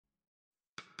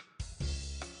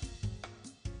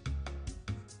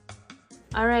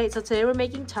Alright, so today we're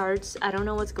making tarts. I don't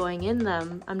know what's going in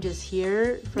them. I'm just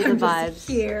here for the vibes.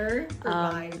 Here for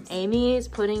vibes. Amy is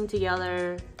putting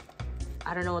together,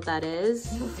 I don't know what that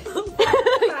is.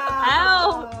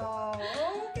 Ow!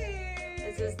 Okay.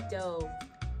 This is dough.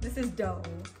 This is dough.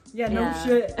 Yeah, no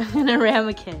shit. In a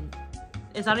ramekin.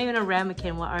 It's not even a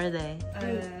ramekin. What are they?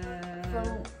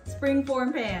 Spring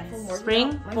form pans.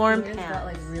 Spring form pans. Got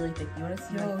like really thick. You want to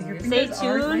see my fingers? Stay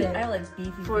tuned. I have like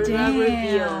beefy for fingers. the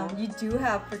reveal. You do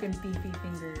have freaking beefy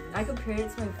fingers. I compared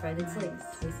it to my friend. It's like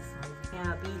twice the size.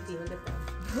 Yeah, beefy. Look at them.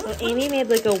 So Amy made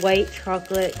like a white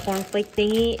chocolate cornflake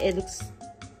thingy. It looks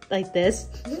like this.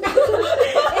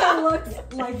 It looks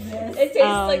like this. It tastes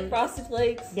like Frosted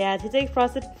Flakes. Yeah, it tastes like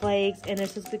Frosted Flakes, and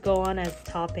it's supposed to go on as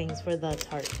toppings for the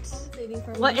tarts.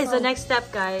 What is the next step,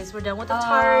 guys? We're done with the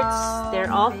tarts. They're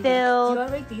all filled. Do you want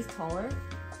to make these taller?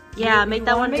 Yeah, make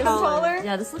that one taller.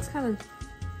 Yeah, this looks kind of...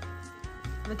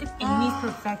 Look at Amy's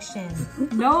perfection.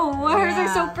 No, hers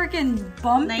are so freaking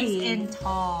bumpy. Nice and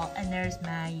tall, and there's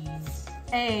Maggie's.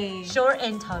 Hey. Short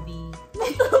and tubby.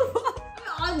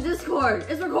 On Discord.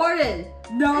 It's recorded.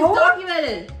 No. It's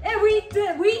documented. And we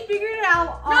figured it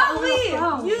out. Not on we. the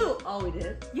phone. You. Oh, we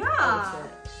did? Yeah. Oh,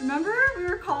 remember? We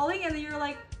were calling and then you were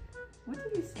like, what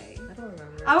did you say? I don't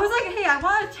remember. I was like, hey, I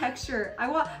want a texture. I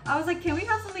was like, can we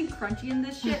have something crunchy in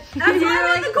this shit? That's why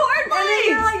I made the cornflakes. And then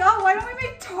you're like, oh, why don't we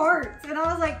make tarts? And I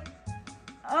was like,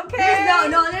 okay.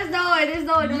 There's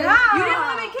no way. Yeah. You didn't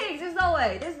want to make cakes. There's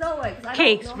no way.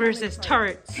 Cakes versus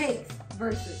tarts. Cakes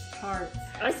versus tarts.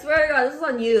 I swear to God, this is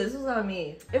on you. This is on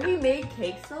me. If we made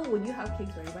cakes though, would you have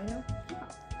cakes ready by now?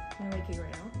 Can I make cake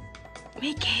right now?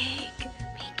 Make cake.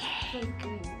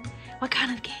 What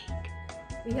kind of cake?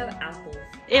 We have apples.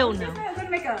 Ew, no. I'm gonna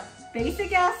make a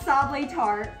basic ass sable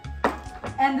tart.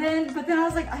 But then I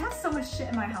was like, I have so much shit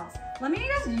in my house. Let me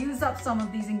just use up some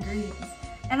of these ingredients.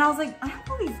 And I was like, I have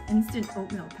all these instant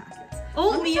oatmeal packets.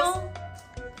 Oatmeal?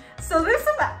 So there's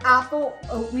some apple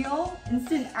oatmeal,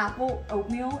 instant apple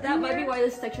oatmeal. That might be why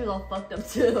this texture is all fucked up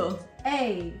too.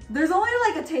 Hey, there's only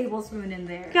like a tablespoon in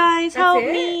there. Guys, help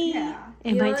me. Yeah.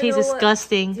 It might taste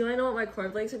disgusting. Do you want to know what my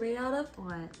cornflakes are made out of?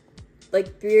 What?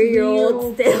 Like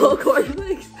 3-year-old stale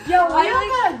cornflakes. Yo,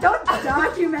 don't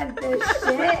document this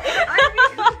shit.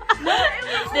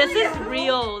 This is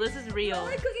real. This is real. I'm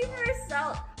like cooking for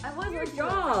myself. I want your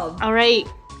job. All right.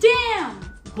 Damn.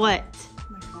 What?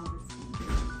 My father's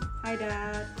home. Hi,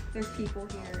 Dad. There's people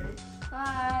here.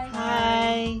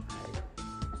 Hi.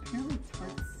 Apparently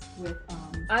tarts with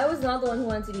I was not the one who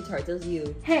wanted to do tarts. It was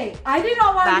you. Hey, I did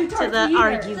not want to do Back tarts to the either.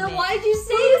 argument. So why did you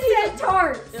say Who said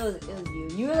tarts? It was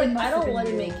you. You were like, must I have don't been want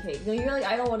to you. make cake. No, you're like,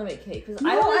 I don't want to make cake. No,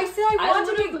 I said I want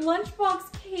to don't make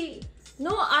lunchbox cake.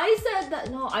 No, I said that.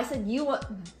 No, I said you want.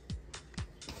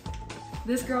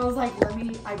 This girl was like,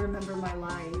 I remember my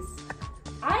lies.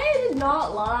 I did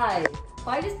not lie.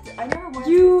 I never wanted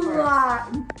You to make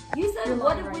tarts. lied. You said, You're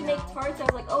what lying if we right make now. tarts? I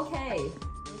was like, okay.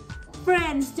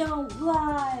 Friends don't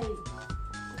lie.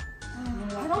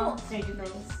 I don't.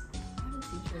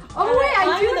 Oh wait,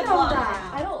 I do know blonde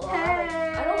that. I don't lie.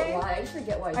 Hey. I don't lie. I just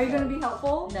forget why. Are you gonna be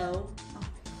helpful? No.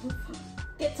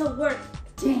 Get to work?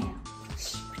 Damn.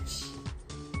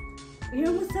 You're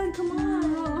almost done. Come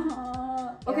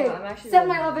on. Okay, Yeah, I'm actually set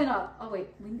really- my oven up. Oh wait,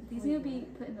 these need to be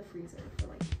put in the freezer for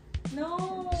like. No.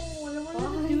 I don't want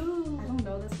Why? to do. I don't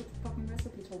know. That's what the fucking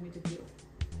recipe told me to do.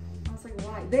 I was like,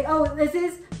 why? This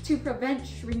is to prevent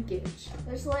shrinkage.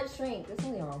 There's slight shrink. There's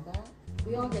nothing wrong with that.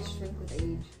 We all get shrink with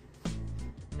age.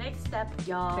 Next step,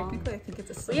 y'all. Technically, I think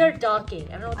it's a. We are docking.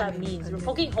 I don't know what that means. We're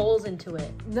poking holes into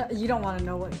it. No, you don't want to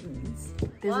know what it means.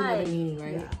 There's Why? another meaning,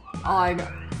 right? Yeah. Oh, I know.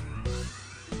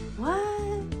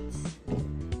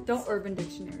 What? Don't Urban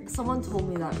Dictionary. Someone told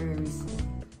me that very recently.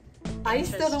 I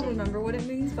still don't Interesting. remember what it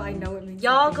means, but I know it means.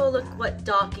 Y'all something. go look what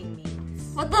docking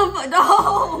means. What the fuck?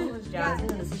 No! This one's Jasmine,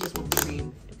 Jasmine. this is just whipped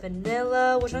cream.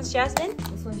 Vanilla. Which one's Jasmine?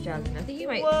 This one's Jasmine. I think you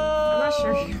might. Whoa. I'm not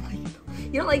sure.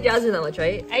 You don't like Jasmine that much,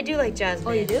 right? I do like Jasmine.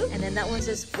 Oh, you do? And then that one's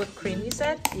just whipped cream, you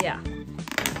said? Yeah.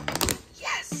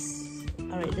 Yes.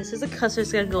 All right, this is a custard.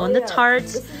 It's gonna go Oh, in the yeah.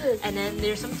 tarts. This is it. And then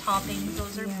there's some toppings.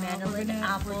 Those are mandolin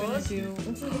apples. What's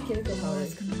in the chemical powder?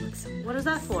 It's gonna look so. What is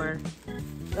that for?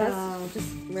 That's just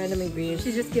random ingredients.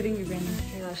 She's just giving you random.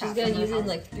 She's gonna use it in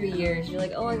like 3 years. You're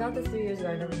like, oh, I got this 3 years ago.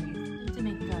 I never used it. To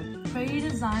make a pretty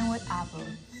design with apples.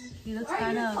 He looks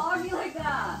kind of. talking like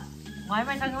that? Why am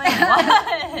I talking like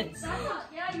what?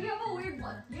 Yeah, you have a weird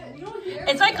one. You don't hear.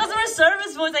 It's my customer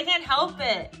service voice. I can't help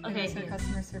it. Okay. It's her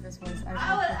customer service voice.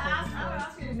 I would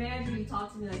ask your manager to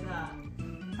talk to me like that.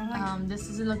 This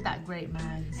doesn't look that great,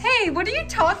 man. Hey, what are you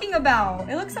talking about?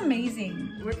 It looks amazing.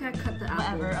 Where can I cut the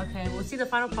apple? Whatever. Okay, we'll see the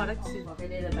final product. I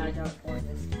did a bad job pouring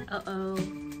this. Uh oh.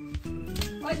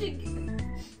 Why'd you...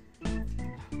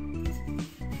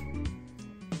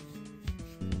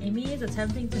 Amy is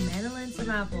attempting to mandolin some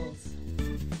apples.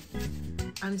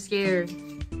 I'm scared. Oh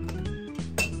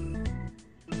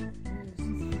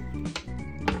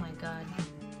my god.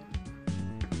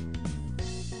 Why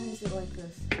is it like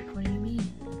this? What do you mean?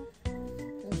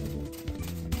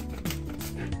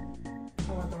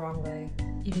 I went the wrong way.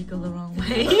 You did go the wrong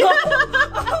way.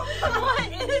 What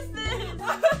is this?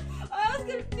 I was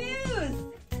confused.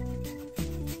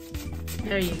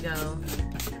 There you go.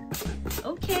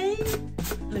 Okay.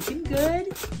 Looking good.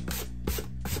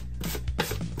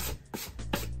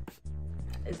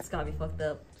 It's gotta be fucked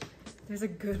up. There's a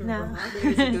good No. rock.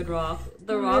 There's a good rock.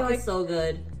 The rock Really? is so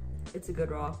good. It's a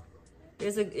good rock.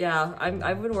 There's a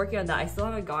I've been working on that. I still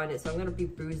haven't gotten it, so I'm gonna be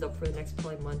bruised up for the next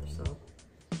probably month or so.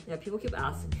 Yeah, people keep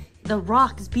asking me. The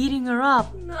Rock is beating her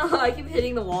up. No, I keep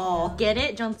hitting the wall. Get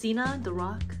it, John Cena? The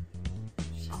Rock.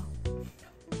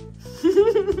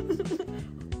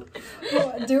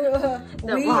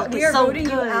 Rock we is are so voting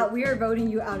you good. out. We are voting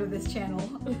you out of this channel.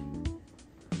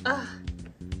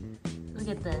 Look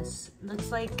at this.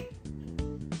 Looks like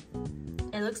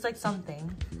it looks like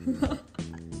something.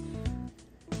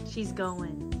 She's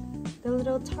going. The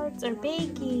little tarts are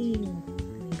baking.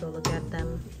 Let me go look at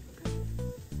them.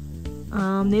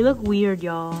 They look weird,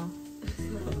 y'all.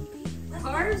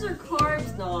 Carbs are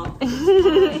carbs, no.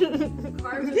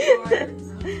 Carbs are carbs.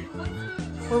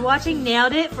 We're watching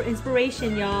Nailed It for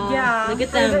inspiration, y'all. Yeah, Look at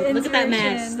for the them. Look at that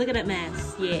mess. inspiration. Look at that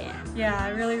mess. Yeah. Yeah,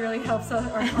 it really, really helps our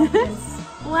confidence.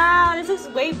 Wow, this looks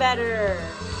way better.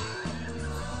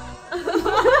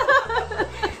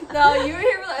 No, you were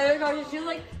here with the other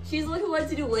conversation. She's like who wants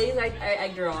to do ways I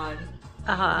drawn.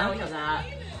 Now we have that.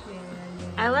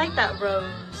 I like that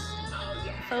rose.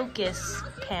 Focus,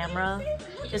 camera.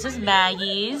 This is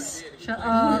Maggie's. Shut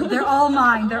up. They're all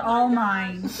mine. They're all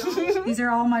mine. These are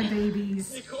all my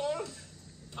babies. Nicole,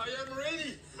 I am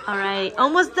ready. All right,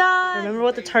 almost done. Remember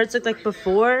what the tarts looked like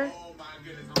before? Oh my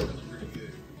goodness, I'm looking pretty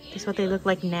good. This is what they look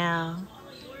like now.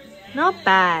 Not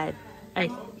bad.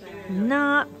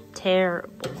 Not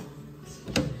terrible.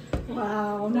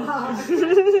 Wow, nah.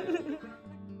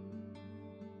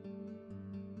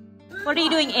 What are you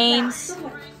doing, Ames?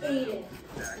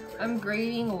 I'm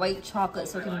grating white chocolate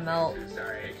so it can melt.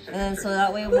 And then so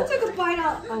that way it won't... Who took a bite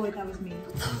out? Oh wait, that was me.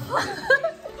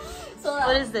 So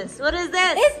What is this? What is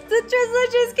this? It's the Trisla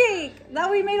cheesecake that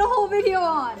we made a whole video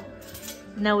on.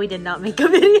 No, we did not make a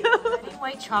video.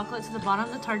 White chocolate to the bottom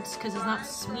of the tarts because it's not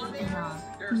sweet enough.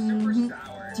 Do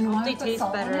you want They to put taste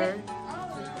salt on better. it?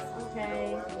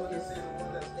 Okay.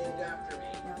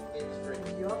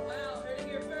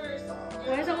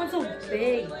 Why is that one so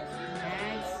big,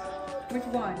 Max? Which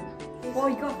one? Oh,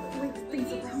 you got like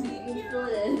things around it.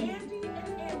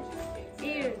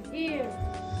 Here.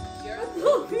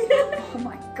 Oh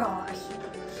my gosh.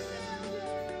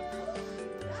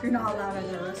 You're not allowed at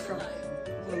a restaurant.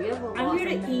 I'm here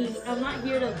to eat. I'm not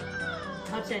here to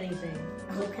touch anything.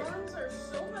 Okay.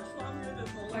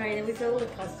 Alright, then we fill it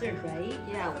with custard, right?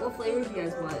 Yeah, what flavors do you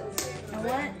guys want? And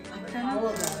what? All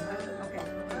of them. Okay.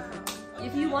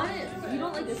 If you want it, if you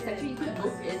don't like this texture, you can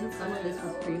dip in some of this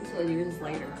with cream so that yours is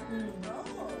lighter.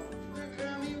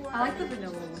 I like the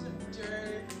vanilla one.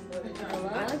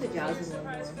 I like the jasmine one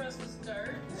more.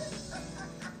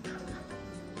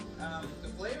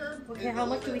 Okay, how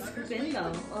much do we scoop in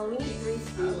though? Oh, we need 3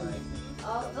 spoons.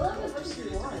 Fill up as much as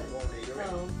you want.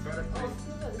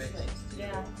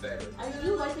 Yeah. I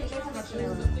do like that you guys have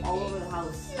spoons all over the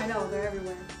house. I know, they're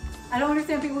everywhere. I don't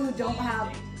understand people who don't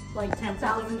have like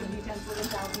 10,000 of utensils and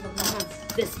thousands of pots.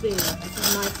 This spoon. This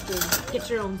is my spoon. Get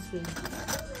your own spoon.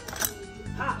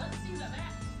 Ah.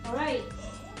 Alright.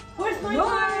 Where's my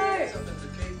tart?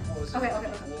 Okay.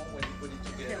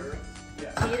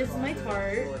 See, this is my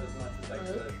tart.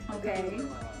 Okay.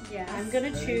 Yeah. I'm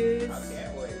gonna choose.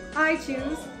 I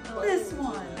choose this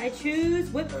one. I choose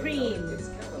whipped cream.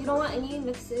 You don't want any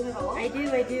mixed in at all? I do.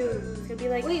 It's gonna be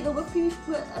like. Wait, the whipped cream you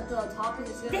put at the top is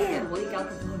gonna Damn. break out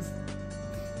the bugs.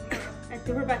 I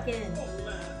threw her back in.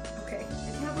 Okay. I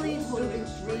can't believe you told me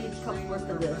 3 cups worth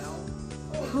of this.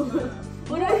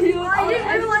 What are you? I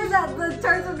didn't realize that the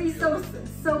tarts would be so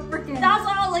freaking. That's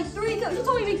all, like 3 cups. You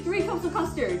told me to make 3 cups of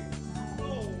custard. I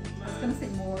was gonna say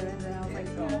more, and then I was like,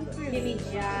 oh, Give me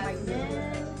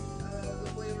jasmine.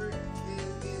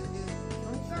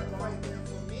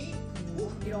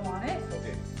 you don't want it?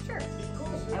 Sure. I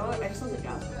just want the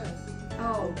jasmine.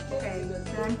 Oh, okay.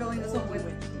 Then I'm filling this one with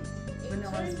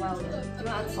vanilla as well. Do you want to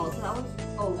add salt to that one?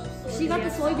 Oh, she got the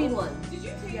soybean one.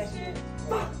 Yes, you did.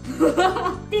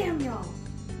 Damn y'all.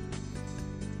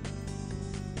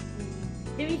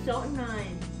 Give me salt and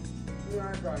mine. I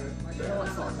want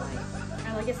salt like. I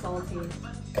like it salty.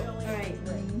 Alright.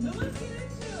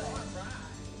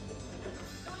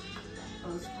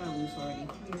 Oh, it's kind of loose already.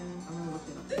 Yeah. I'm gonna look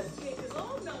it up.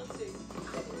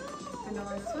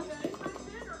 Vanilla this one?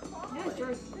 Yeah, it's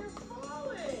yours.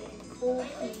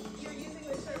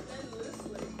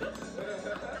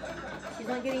 She's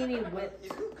not getting any whip.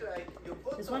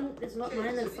 This one is what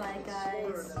mine looks like,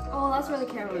 guys. Oh, that's where the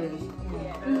camera is.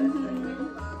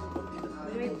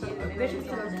 What do we do? Maybe I should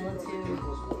put vanilla too.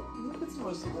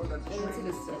 Let's take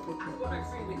a sip.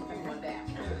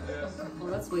 Oh,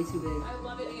 that's way too big. I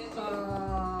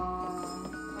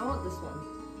want this one.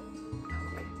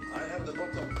 I have the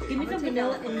bottom cake. Give me some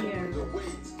vanilla in here. The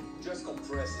weight, just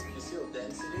compress it. You see how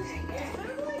dense it is?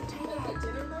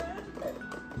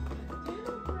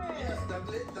 Yes, that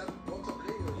bottom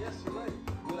layer. Yes, you're right.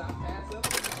 Will that pass up?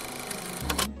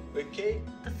 The cake.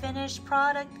 The finished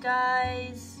product,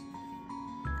 guys.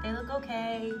 They look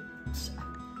okay.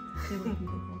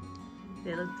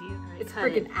 They look beautiful. It's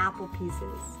freaking apple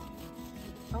pieces.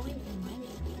 Oh, wait.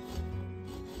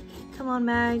 Come on,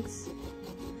 Mags.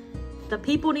 The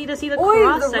people need to see the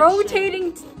cross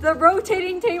section. The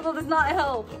rotating table does not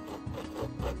help.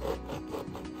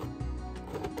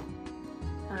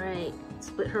 All right,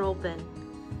 split her open.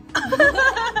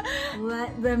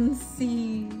 Let them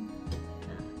see.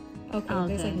 Okay,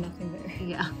 there's like nothing there.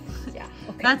 Yeah. Yeah.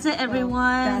 Okay. That's it, everyone.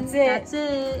 Well, that's it. That's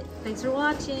it. Thanks for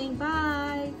watching.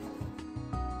 Bye.